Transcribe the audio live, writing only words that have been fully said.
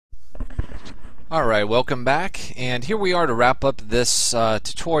Alright, welcome back, and here we are to wrap up this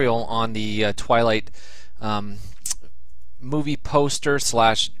tutorial on the Twilight movie poster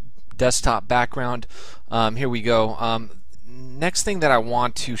slash desktop background. Here we go. Next thing that I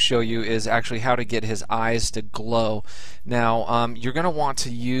want to show you is actually how to get his eyes to glow. Now you're going to want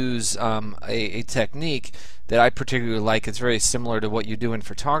to use a technique that I particularly like. It's very similar to what you do in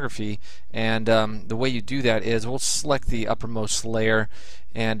photography, and the way you do that is we'll select the uppermost layer,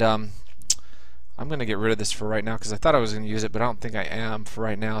 and I'm going to get rid of this for right now because I thought I was going to use it, but I don't think I am for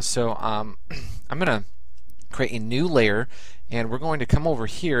right now. So I'm going to create a new layer, and we're going to come over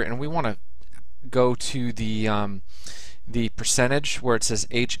here, and we want to go to the percentage where it says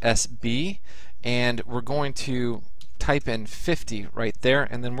HSB, and we're going to type in 50 right there,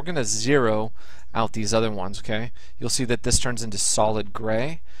 and then we're going to zero out these other ones. Okay, you'll see that this turns into solid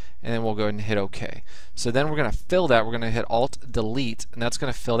gray, and then we'll go ahead and hit OK. So then we're going to fill that. We're going to hit Alt Delete, and that's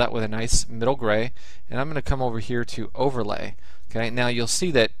going to fill that with a nice middle gray. And I'm going to come over here to Overlay. Okay, now you'll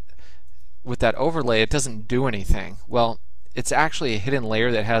see that with that overlay, it doesn't do anything. Well, it's actually a hidden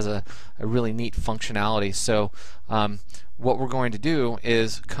layer that has a really neat functionality. So what we're going to do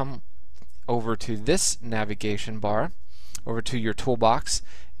is come over to this navigation bar, over to your toolbox,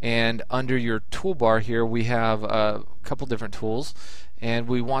 and under your toolbar here we have a couple different tools, and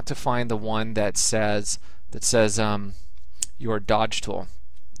we want to find the one that says your dodge tool.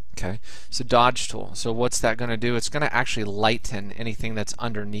 Okay, so dodge tool. So what's that going to do? It's going to actually lighten anything that's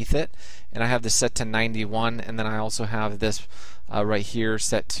underneath it, and I have this set to 91, and then I also have this right here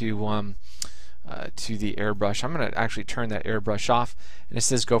set to the airbrush. I'm going to actually turn that airbrush off, and it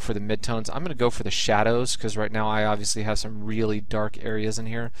says go for the midtones. I'm going to go for the shadows because right now I obviously have some really dark areas in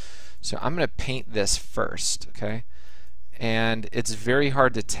here. So I'm going to paint this first. Okay, and it's very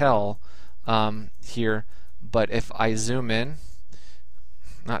hard to tell here, but if I zoom in,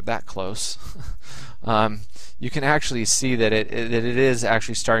 not that close, you can actually see that it is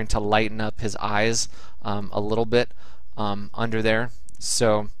actually starting to lighten up his eyes a little bit under there.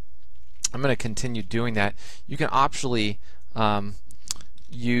 So I'm going to continue doing that. You can optionally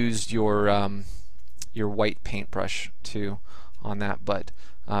use your white paintbrush too on that, but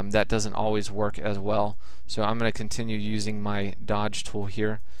that doesn't always work as well. So I'm going to continue using my dodge tool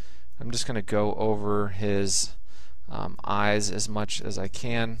here. I'm just going to go over his eyes as much as I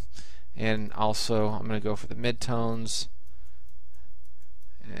can, and also I'm going to go for the midtones,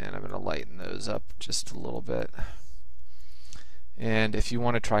 and I'm going to lighten those up just a little bit. And if you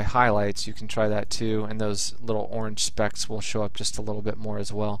want to try highlights, you can try that too, and those little orange specks will show up just a little bit more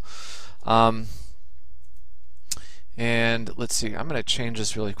as well. And let's see, I'm going to change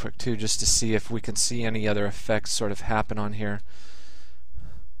this really quick too, just to see if we can see any other effects sort of happen on here.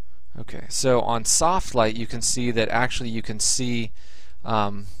 Okay, so on soft light you can see that actually you can see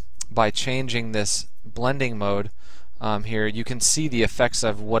by changing this blending mode here, you can see the effects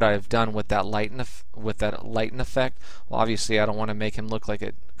of what I've done with that lighten effect. Well, obviously I don't want to make him look like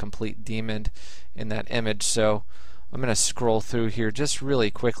a complete demon in that image, so I'm going to scroll through here just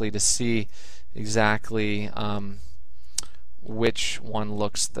really quickly to see exactly which one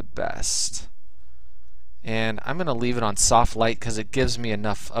looks the best. And I'm going to leave it on soft light because it gives me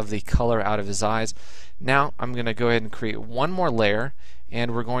enough of the color out of his eyes. Now I'm going to go ahead and create one more layer,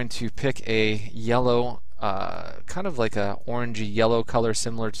 and we're going to pick a yellow, kind of like a orangey yellow color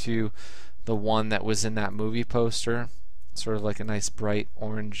similar to the one that was in that movie poster. Sort of like a nice bright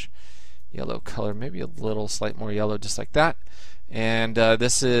orange yellow color, maybe a little slight more yellow, just like that. And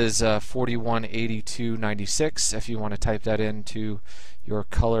this is 418296 if you want to type that into your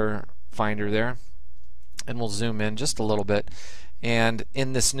color finder there. And we'll zoom in just a little bit, and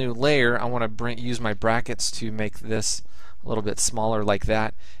in this new layer I want to use my brackets to make this a little bit smaller like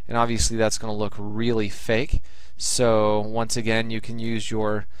that, and obviously that's going to look really fake. So once again, you can use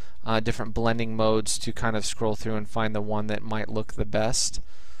your different blending modes to kind of scroll through and find the one that might look the best.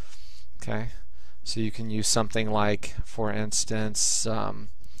 Okay, so you can use something like, for instance,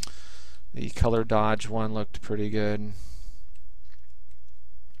 the color dodge one looked pretty good.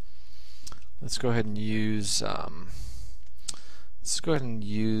 Let's go ahead and use lighter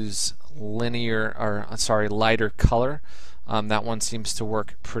color. That one seems to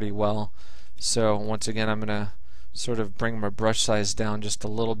work pretty well. So once again, I'm going to sort of bring my brush size down just a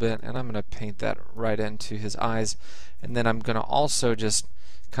little bit, and I'm going to paint that right into his eyes. And then I'm going to also just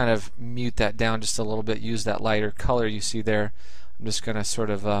kind of mute that down just a little bit, use that lighter color you see there. I'm just going to sort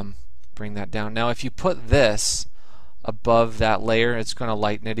of bring that down. Now if you put this above that layer, it's going to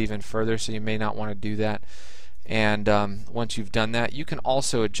lighten it even further, so you may not want to do that. And once you've done that, you can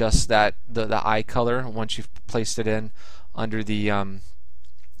also adjust that the eye color once you've placed it in under the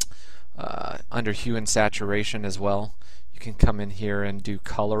under hue and saturation as well. You can come in here and do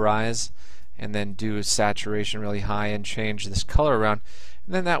colorize, and then do saturation really high and change this color around.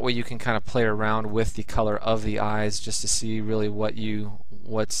 And then that way you can kind of play around with the color of the eyes just to see really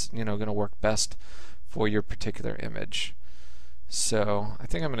what's going to work best for your particular image. So I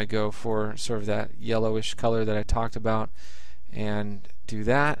think I'm going to go for sort of that yellowish color that I talked about and do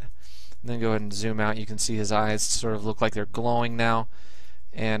that. And then go ahead and zoom out. You can see his eyes sort of look like they're glowing now,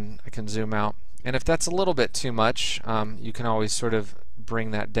 and I can zoom out. And if that's a little bit too much, you can always sort of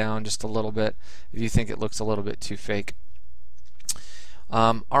bring that down just a little bit if you think it looks a little bit too fake.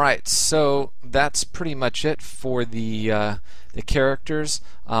 Alright, so that's pretty much it for the characters.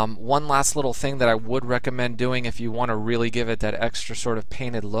 One last little thing that I would recommend doing if you want to really give it that extra sort of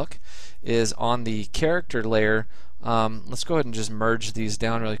painted look is on the character layer. Let's go ahead and just merge these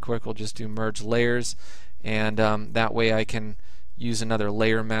down really quick. We'll just do merge layers, and that way I can use another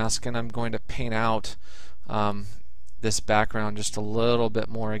layer mask, and I'm going to paint out this background just a little bit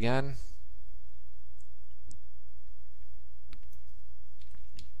more again.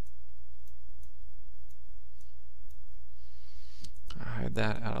 Hide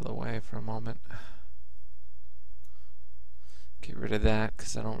that out of the way for a moment. Get rid of that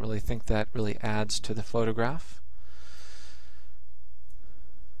because I don't really think that really adds to the photograph.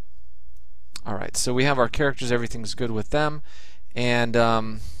 Alright, so we have our characters, everything's good with them, and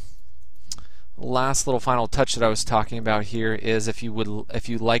last little final touch that I was talking about here is if you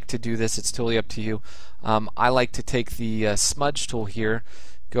like to do this, it's totally up to you. I like to take the smudge tool here,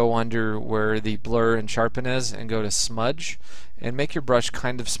 go under where the blur and sharpen is, and go to smudge, and make your brush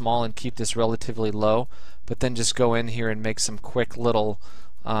kind of small and keep this relatively low, but then just go in here and make some quick little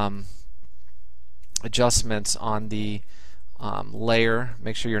adjustments on the layer.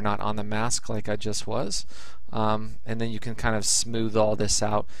 Make sure you're not on the mask like I just was, and then you can kind of smooth all this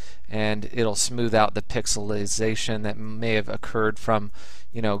out, and it'll smooth out the pixelization that may have occurred from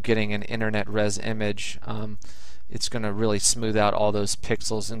getting an internet res image. It's going to really smooth out all those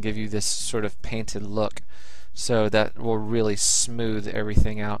pixels and give you this sort of painted look. So that will really smooth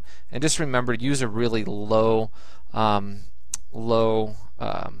everything out. And just remember to use a really low amount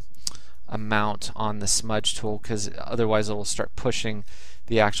on the smudge tool, because otherwise it will start pushing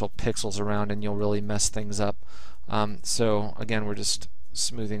the actual pixels around and you'll really mess things up. So again, we're just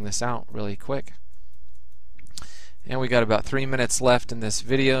smoothing this out really quick. And we got about 3 minutes left in this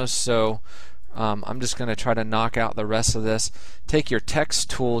video, so I'm just going to try to knock out the rest of this. Take your text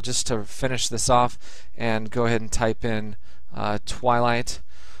tool just to finish this off and go ahead and type in Twilight.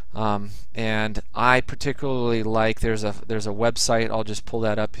 And I particularly like, there's a website. I'll just pull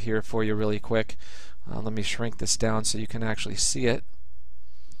that up here for you really quick. Let me shrink this down so you can actually see it.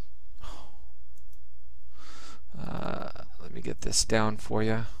 Let me get this down for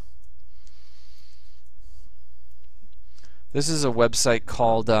you. This is a website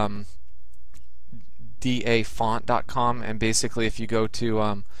called dafont.com, and basically if you go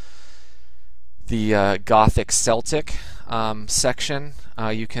to the Gothic Celtic section,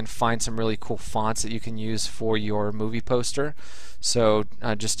 you can find some really cool fonts that you can use for your movie poster. So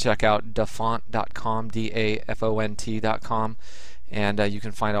just check out dafont.com, dafont.com, and you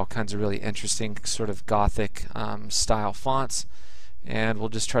can find all kinds of really interesting sort of Gothic style fonts. And we'll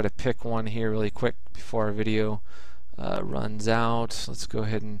just try to pick one here really quick before our video runs out. Let's go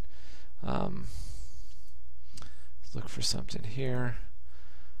ahead and look for something here.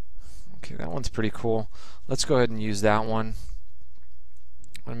 Okay, that one's pretty cool. Let's go ahead and use that one.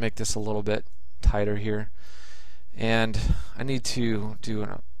 I'm going to make this a little bit tighter here, and I need to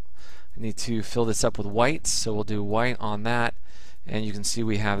fill this up with white, so we'll do white on that, and you can see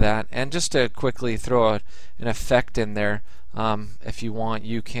we have that. And just to quickly throw an effect in there, if you want,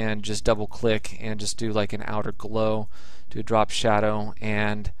 you can just double click and just do like an outer glow, do a drop shadow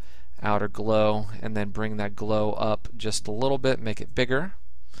and outer glow, and then bring that glow up just a little bit, make it bigger.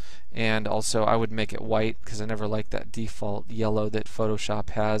 And also I would make it white because I never like that default yellow that Photoshop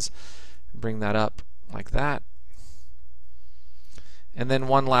has. Bring that up like that. And then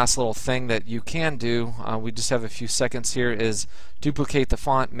one last little thing that you can do, we just have a few seconds here, is duplicate the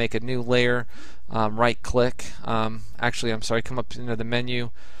font, make a new layer, right click, actually I'm sorry, come up into the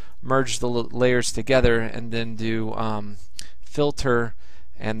menu, merge the layers together, and then do filter,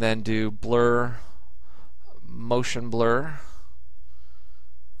 and then do blur, motion blur,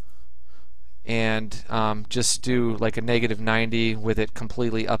 and just do like a -90 with it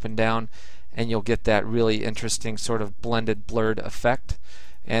completely up and down, and you'll get that really interesting sort of blended blurred effect.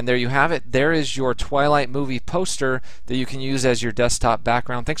 And there you have it. There is your Twilight movie poster that you can use as your desktop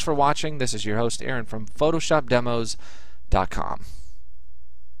background. Thanks for watching. This is your host Aaron from PhotoshopDemos.com.